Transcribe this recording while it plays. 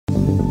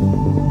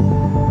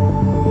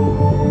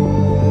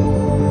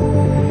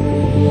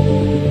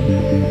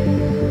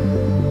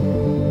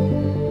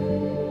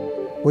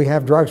We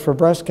have drugs for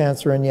breast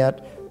cancer, and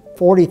yet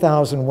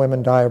 40,000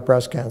 women die of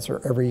breast cancer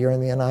every year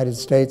in the United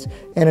States,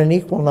 and an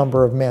equal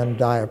number of men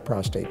die of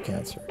prostate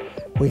cancer.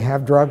 We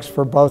have drugs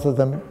for both of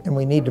them, and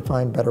we need to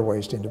find better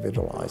ways to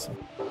individualize them.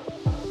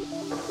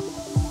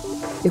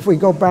 If we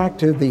go back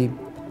to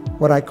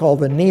what I call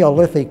the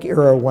Neolithic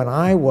era, when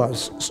I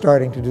was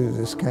starting to do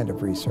this kind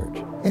of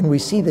research, and we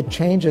see the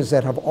changes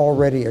that have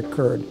already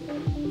occurred,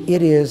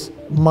 it is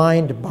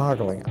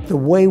mind-boggling. The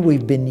way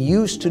we've been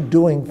used to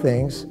doing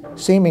things,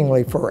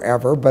 seemingly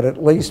forever, but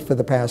at least for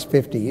the past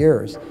 50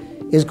 years,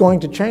 is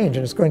going to change,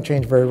 and it's going to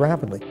change very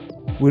rapidly.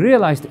 We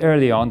realized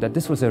early on that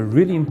this was a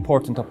really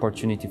important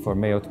opportunity for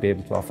Mayo to be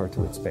able to offer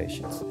to its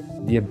patients.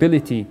 The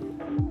ability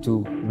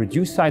to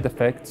reduce side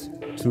effects,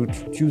 to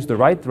choose the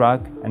right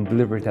drug and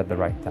deliver it at the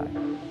right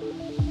time.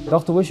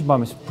 Dr.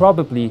 Weinshilboum is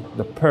probably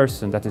the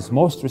person that is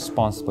most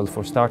responsible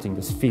for starting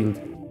this field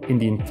in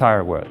the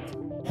entire world.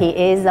 He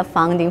is the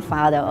founding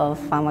father of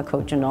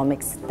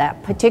pharmacogenomics,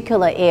 that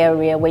particular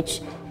area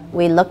which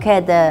we look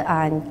at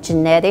the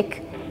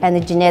genetic and the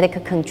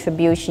genetic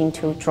contribution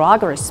to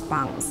drug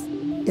response.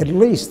 At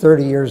least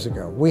 30 years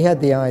ago, we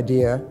had the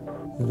idea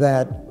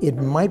that it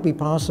might be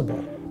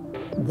possible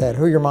that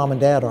who your mom and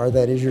dad are,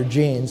 that is your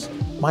genes,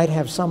 might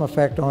have some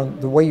effect on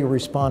the way you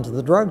respond to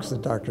the drugs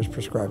that doctors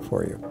prescribe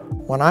for you.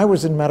 When I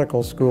was in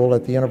medical school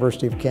at the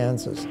University of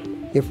Kansas,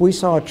 if we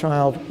saw a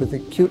child with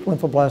acute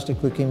lymphoblastic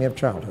leukemia of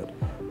childhood,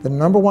 the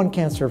 #1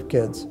 cancer of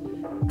kids,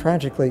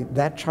 tragically,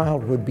 that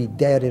child would be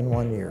dead in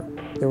 1 year.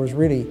 There was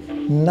really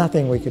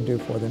nothing we could do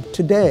for them.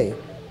 Today,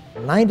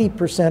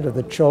 90% of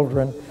the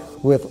children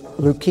with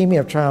leukemia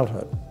of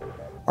childhood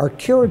are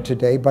cured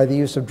today by the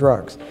use of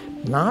drugs,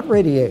 not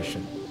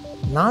radiation,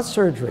 not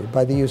surgery,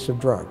 by the use of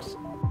drugs.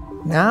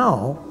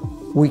 Now,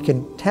 we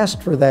can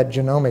test for that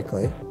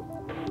genomically,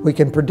 we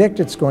can predict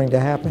it's going to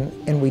happen,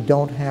 and we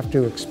don't have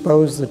to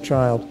expose the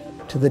child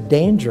to the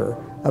danger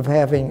of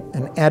having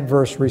an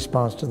adverse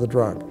response to the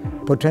drug,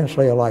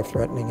 potentially a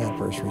life-threatening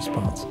adverse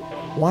response.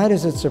 Why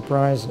does it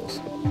surprise us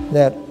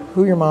that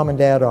who your mom and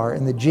dad are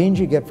and the genes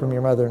you get from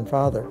your mother and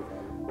father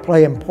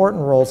play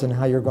important roles in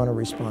how you're going to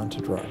respond to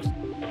drugs?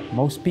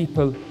 Most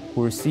people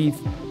who receive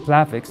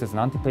Plavix as an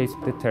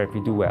antiplatelet therapy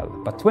do well,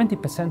 but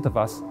 20% of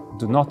us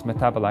do not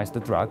metabolize the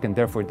drug, and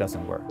therefore it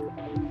doesn't work.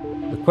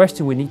 The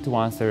question we need to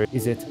answer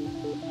is it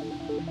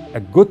a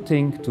good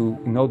thing to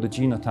know the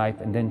genotype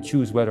and then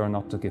choose whether or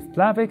not to give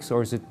Plavix,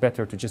 or is it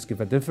better to just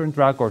give a different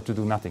drug or to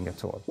do nothing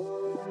at all?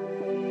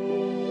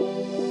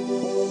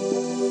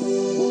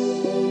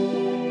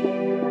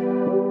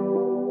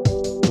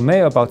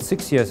 Mayo, about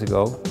 6 years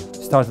ago,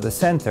 started a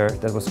center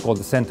that was called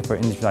the Center for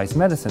Individualized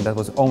Medicine that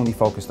was only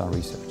focused on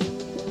research.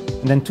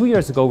 And then 2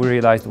 years ago we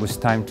realized it was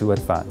time to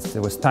advance.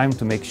 It was time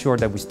to make sure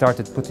that we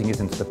started putting it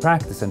into the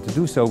practice, and to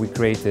do so we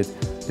created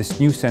this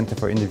new Center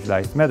for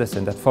Individualized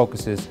Medicine that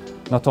focuses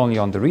not only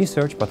on the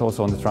research but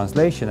also on the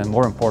translation, and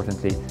more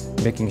importantly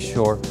making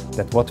sure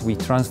that what we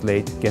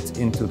translate gets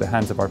into the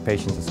hands of our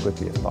patients as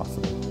quickly as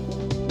possible.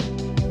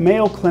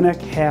 Mayo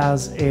Clinic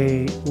has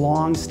a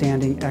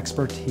long-standing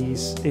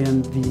expertise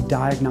in the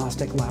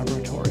diagnostic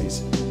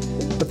laboratories,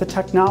 but the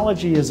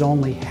technology is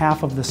only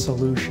half of the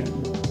solution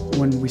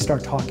when we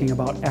start talking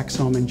about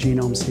exome and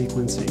genome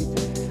sequencing.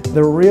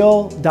 The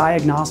real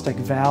diagnostic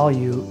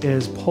value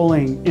is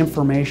pulling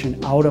information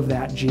out of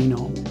that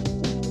genome.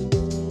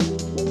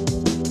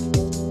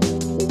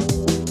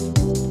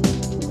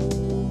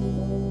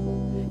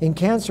 In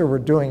cancer, we're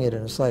doing it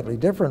in a slightly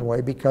different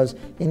way, because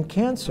in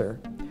cancer,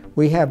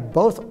 we have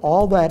both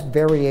all that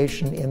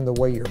variation in the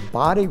way your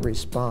body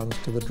responds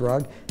to the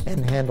drug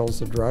and handles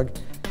the drug,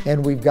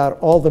 and we've got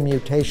all the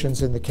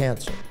mutations in the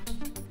cancer.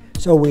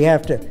 So we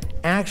have to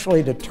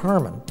actually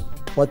determine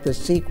what the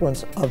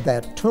sequence of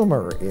that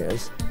tumor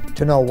is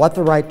to know what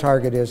the right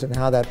target is and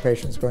how that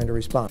patient's going to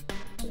respond.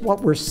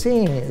 What we're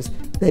seeing is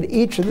that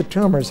each of the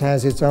tumors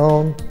has its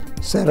own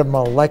set of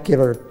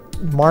molecular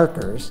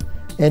markers,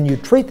 and you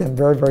treat them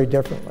very, very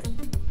differently.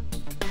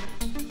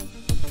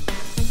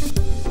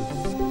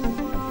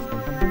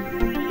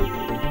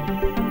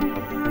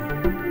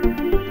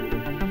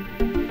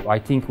 I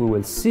think we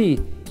will see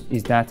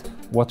is that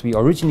what we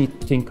originally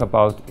think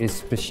about is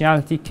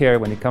specialty care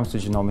when it comes to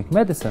genomic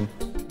medicine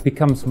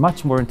becomes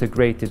much more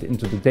integrated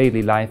into the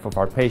daily life of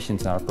our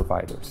patients and our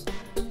providers.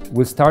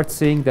 We'll start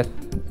seeing that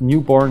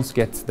newborns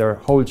get their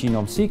whole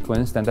genome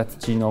sequenced, and that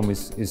genome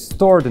is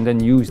stored and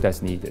then used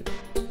as needed.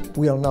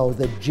 We'll know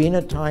the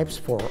genotypes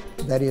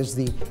that is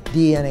the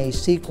DNA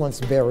sequence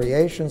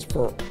variations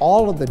for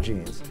all of the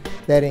genes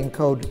that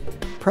encode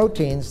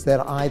proteins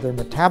that either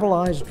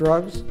metabolize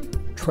drugs,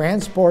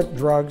 transport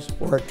drugs,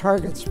 or are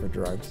targets for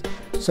drugs,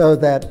 so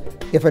that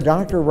if a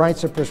doctor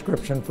writes a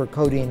prescription for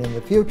codeine in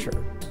the future,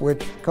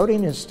 which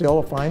codeine is still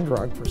a fine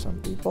drug for some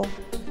people,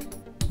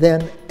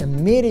 then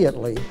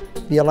immediately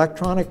the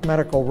electronic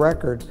medical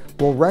record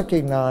will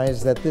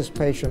recognize that this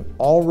patient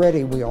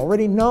we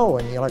already know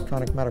in the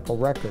electronic medical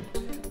record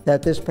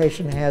that this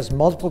patient has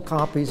multiple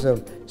copies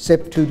of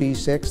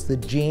CYP2D6, the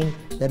gene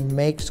that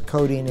makes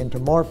codeine into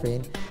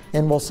morphine,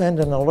 and will send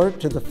an alert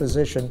to the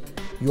physician,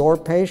 your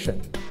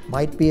patient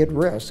might be at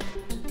risk.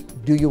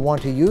 Do you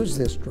want to use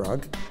this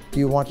drug? Do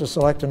you want to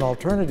select an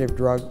alternative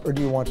drug, or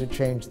do you want to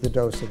change the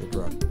dose of the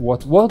drug?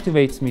 What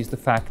motivates me is the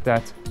fact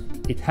that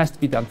it has to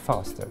be done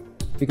faster,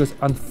 because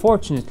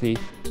unfortunately,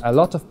 a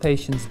lot of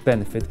patients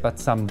benefit, but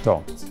some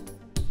don't.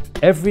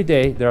 Every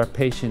day, there are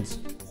patients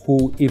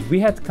who, if we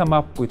had come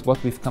up with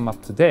what we've come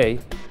up today,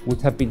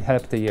 would have been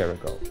helped a year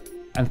ago.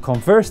 And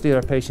conversely, there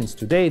are patients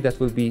today that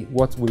will be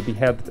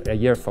helped a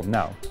year from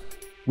now.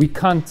 We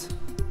can't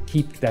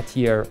keep that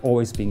year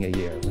always being a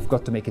year. We've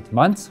got to make it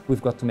months,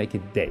 we've got to make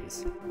it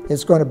days.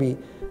 It's going to be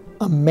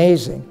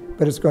amazing,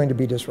 but it's going to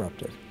be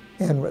disruptive.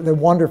 And they're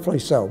wonderfully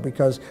so,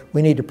 because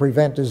we need to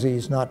prevent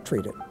disease, not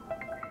treat it.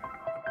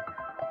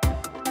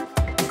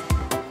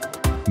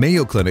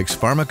 Mayo Clinic's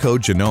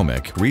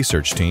Pharmacogenomic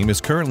research team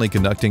is currently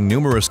conducting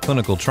numerous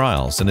clinical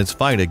trials in its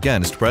fight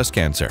against breast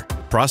cancer,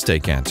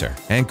 prostate cancer,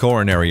 and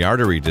coronary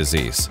artery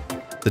disease.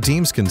 The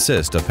teams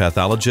consist of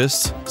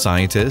pathologists,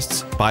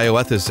 scientists,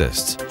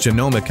 bioethicists,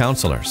 genomic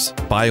counselors,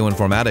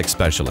 bioinformatics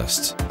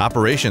specialists,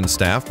 operations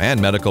staff, and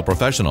medical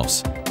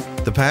professionals.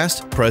 The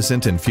past,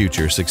 present, and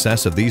future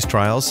success of these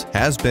trials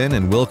has been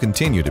and will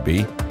continue to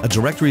be a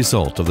direct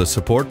result of the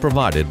support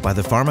provided by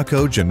the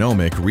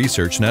Pharmacogenomic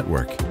Research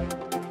Network.